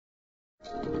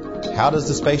How does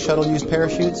the Space Shuttle use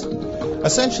parachutes?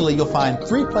 Essentially, you'll find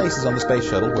three places on the Space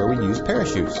Shuttle where we use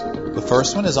parachutes. The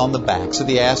first one is on the backs of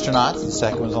the astronauts, the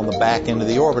second one is on the back end of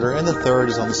the orbiter, and the third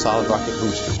is on the solid rocket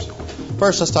boosters.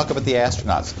 First, let's talk about the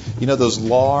astronauts. You know those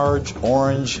large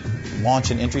orange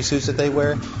launch and entry suits that they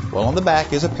wear? Well, on the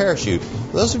back is a parachute.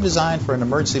 Those are designed for an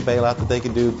emergency bailout that they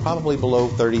can do probably below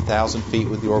 30,000 feet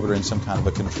with the orbiter in some kind of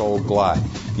a controlled glide.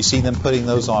 You see them putting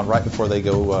those on right before they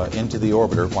go into the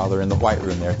orbiter while they're in the white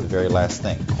room there at the very last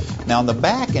thing. Now, on the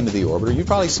back end of the orbiter, you've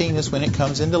probably seen this when it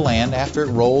comes into land. After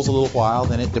it rolls a little while,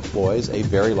 then it deploys a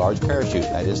very large parachute.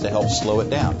 That is to help slow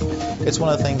it down. It's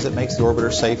one of the things that makes the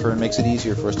orbiter safer and makes it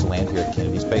easier for us to land here at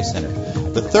Kennedy Space Center.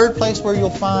 The third place where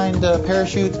you'll find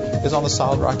parachutes is on the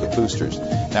solid rocket boosters.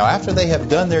 Now, after they have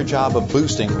done their job of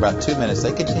boosting for about 2 minutes,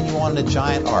 they continue on in a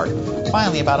giant arc.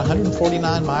 Finally, about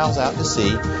 149 miles out to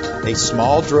sea, a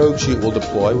small drogue chute will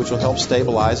deploy, which will help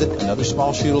stabilize it. Another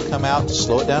small chute will come out to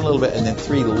slow it down a little bit, and then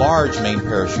three large main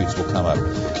parachutes will come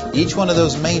up. Each one of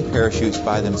those main parachutes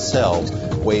by themselves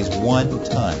weighs 1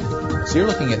 ton. So you're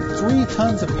looking at 3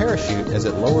 tons of parachute as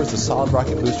it lowers the solid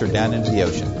rocket booster down into the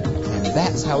ocean. And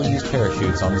that's how we use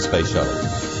parachutes on the Space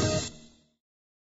Shuttle.